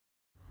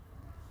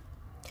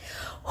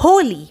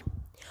Holi.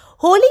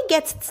 Holi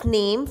gets its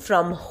name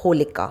from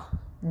Holika,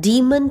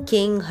 demon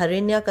king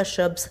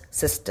Hiranyakaship's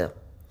sister.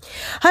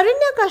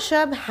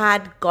 Hiranyakaship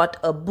had got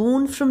a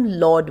boon from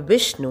Lord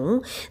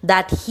Vishnu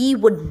that he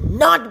would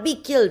not be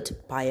killed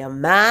by a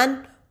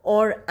man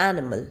or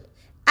animal,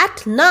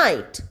 at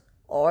night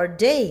or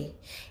day,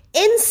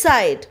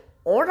 inside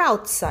or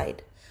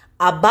outside,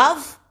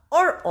 above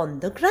or on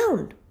the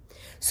ground.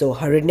 So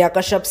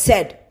Hiranyakaship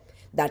said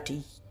that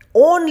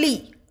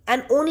only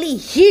and only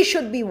he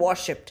should be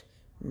worshipped,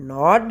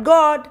 not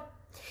God.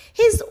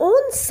 His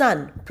own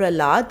son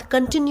Prahlad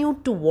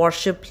continued to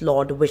worship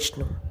Lord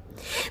Vishnu.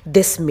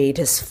 This made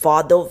his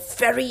father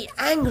very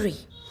angry.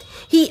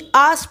 He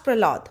asked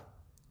Prahlad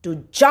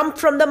to jump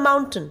from the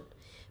mountain,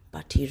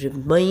 but he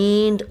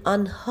remained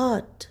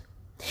unhurt.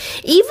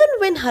 Even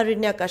when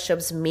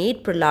Hiranyakaship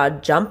made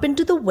Prahlad jump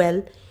into the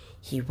well,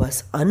 he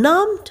was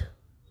unarmed.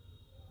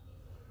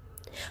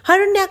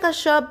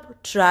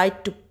 Hiranyakaship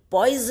tried to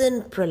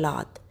poison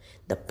Prahlad.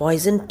 The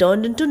poison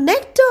turned into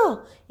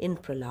nectar in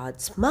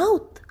Prahlad's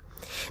mouth.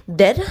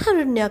 Then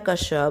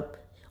Hiranyakaship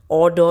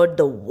ordered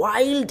the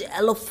wild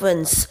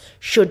elephants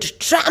should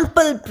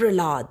trample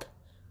Prahlad,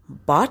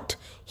 but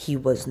he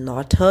was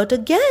not hurt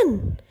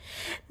again.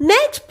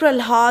 Next,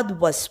 Prahlad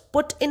was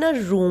put in a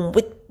room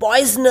with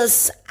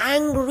poisonous,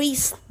 angry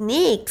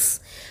snakes,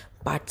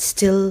 but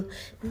still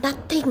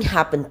nothing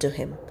happened to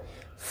him.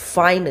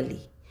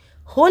 Finally,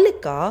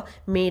 Holika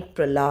made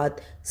Prahlad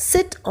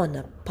sit on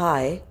a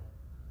pie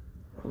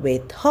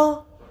with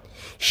her.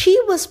 She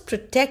was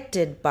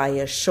protected by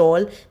a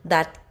shawl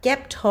that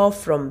kept her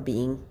from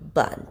being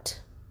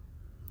burnt.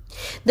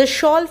 The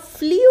shawl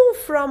flew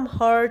from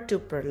her to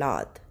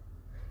Prahlad.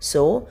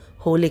 So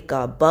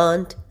Holika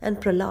burnt and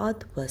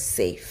Prahlad was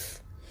safe.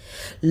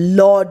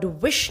 Lord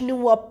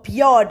Vishnu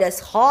appeared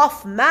as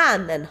half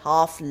man and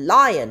half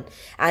lion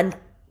and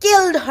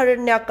killed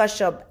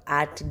Hiranyakaship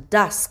at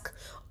dusk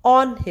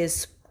on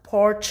his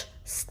porch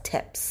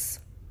steps.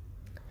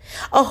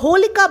 A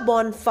Holika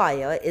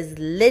bonfire is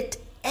lit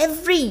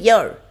every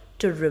year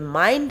to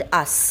remind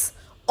us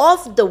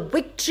of the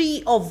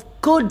victory of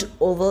good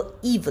over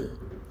evil.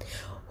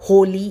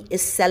 Holi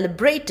is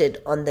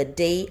celebrated on the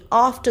day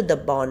after the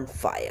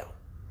bonfire.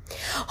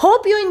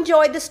 Hope you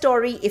enjoyed the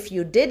story. If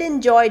you did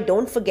enjoy,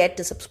 don't forget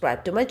to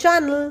subscribe to my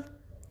channel.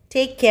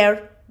 Take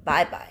care.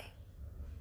 Bye-bye.